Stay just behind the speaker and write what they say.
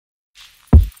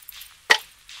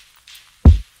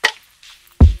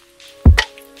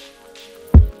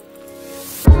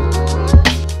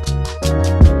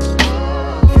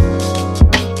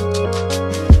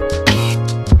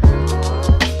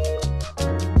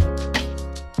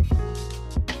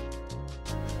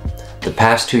The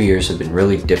past 2 years have been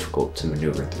really difficult to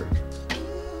maneuver through.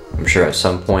 I'm sure at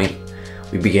some point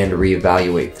we began to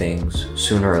reevaluate things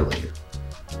sooner or later.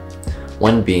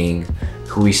 One being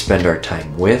who we spend our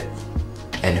time with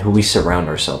and who we surround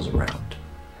ourselves around.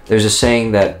 There's a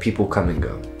saying that people come and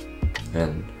go,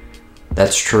 and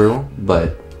that's true,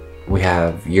 but we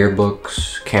have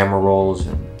yearbooks, camera rolls,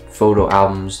 and photo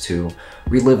albums to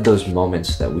relive those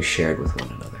moments that we shared with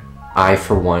one another. I,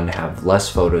 for one, have less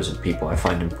photos of people I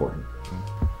find important.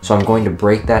 So I'm going to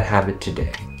break that habit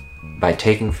today by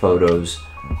taking photos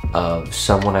of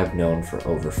someone I've known for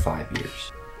over 5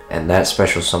 years. And that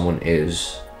special someone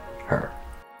is her.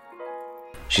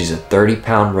 She's a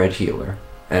 30-pound red heeler,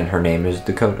 and her name is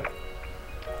Dakota.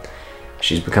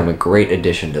 She's become a great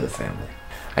addition to the family.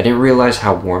 I didn't realize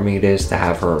how warming it is to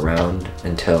have her around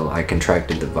until I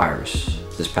contracted the virus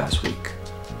this past week.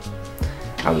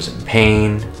 I was in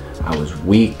pain, I was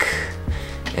weak,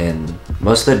 and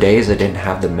most of the days I didn't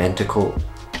have the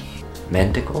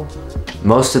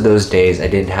Most of those days I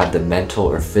didn't have the mental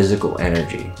or physical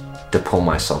energy to pull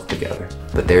myself together.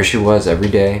 But there she was every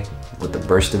day with a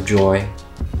burst of joy,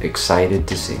 excited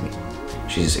to see me.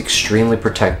 She's extremely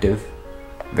protective,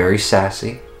 very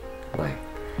sassy, like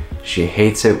she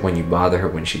hates it when you bother her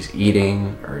when she's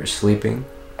eating or sleeping.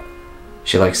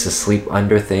 She likes to sleep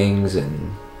under things,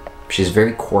 and she's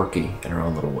very quirky in her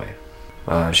own little way.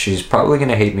 She's probably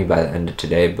gonna hate me by the end of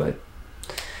today, but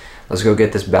let's go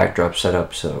get this backdrop set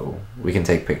up so we can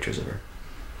take pictures of her.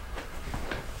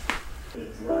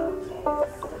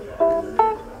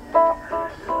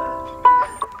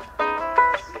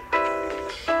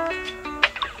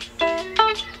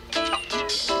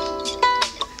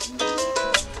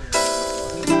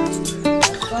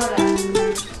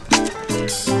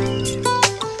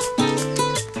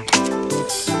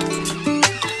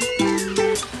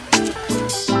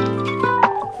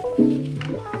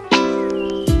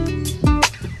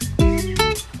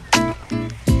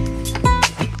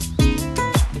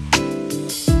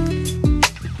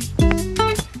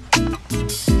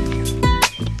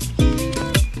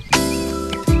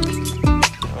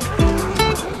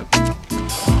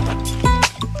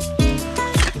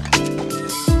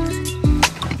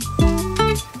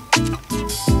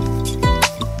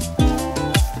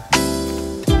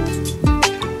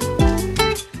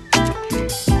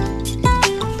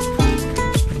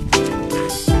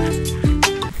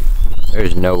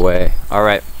 There's no way.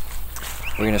 Alright,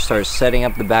 we're gonna start setting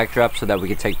up the backdrop so that we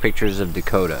can take pictures of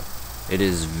Dakota. It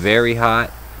is very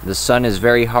hot. The sun is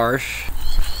very harsh.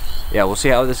 Yeah, we'll see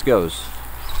how this goes.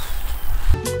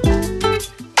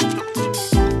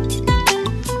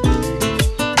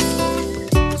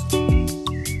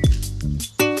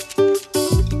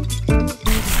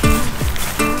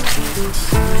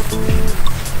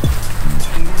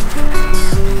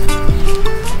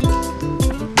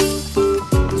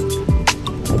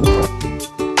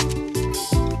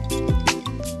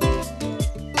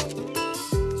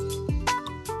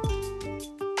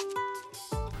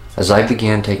 As I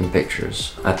began taking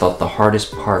pictures, I thought the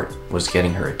hardest part was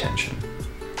getting her attention.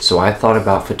 So I thought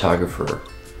about photographer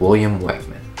William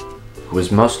Wegman, who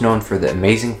is most known for the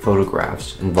amazing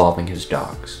photographs involving his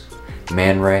dogs,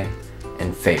 Man Ray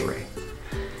and Fay Ray,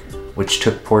 which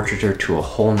took portraiture to a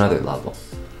whole nother level.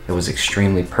 It was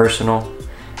extremely personal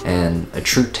and a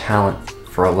true talent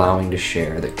for allowing to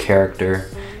share the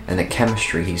character and the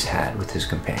chemistry he's had with his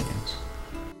companions.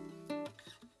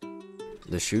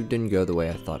 The shoot didn't go the way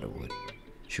I thought it would.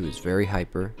 She was very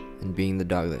hyper, and being the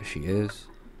dog that she is,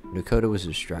 Dakota was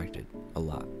distracted a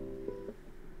lot.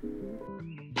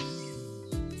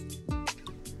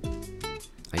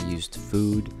 I used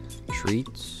food,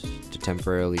 treats, to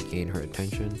temporarily gain her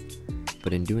attention,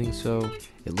 but in doing so,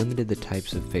 it limited the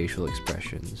types of facial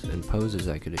expressions and poses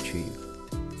I could achieve.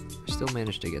 I still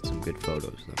managed to get some good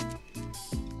photos though.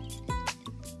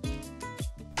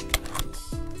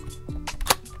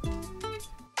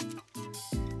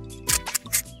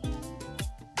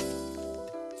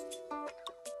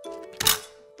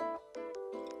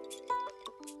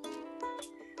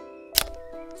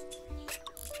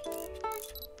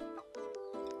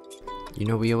 You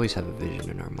know, we always have a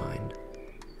vision in our mind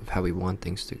of how we want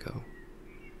things to go.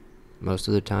 Most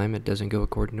of the time, it doesn't go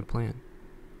according to plan.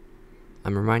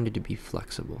 I'm reminded to be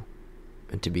flexible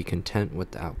and to be content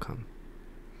with the outcome.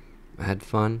 I had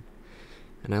fun,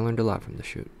 and I learned a lot from the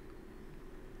shoot.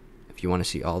 If you want to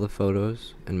see all the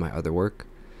photos and my other work,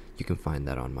 you can find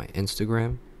that on my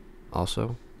Instagram.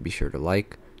 Also, be sure to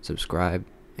like, subscribe,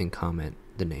 and comment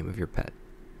the name of your pet.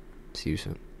 See you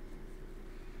soon.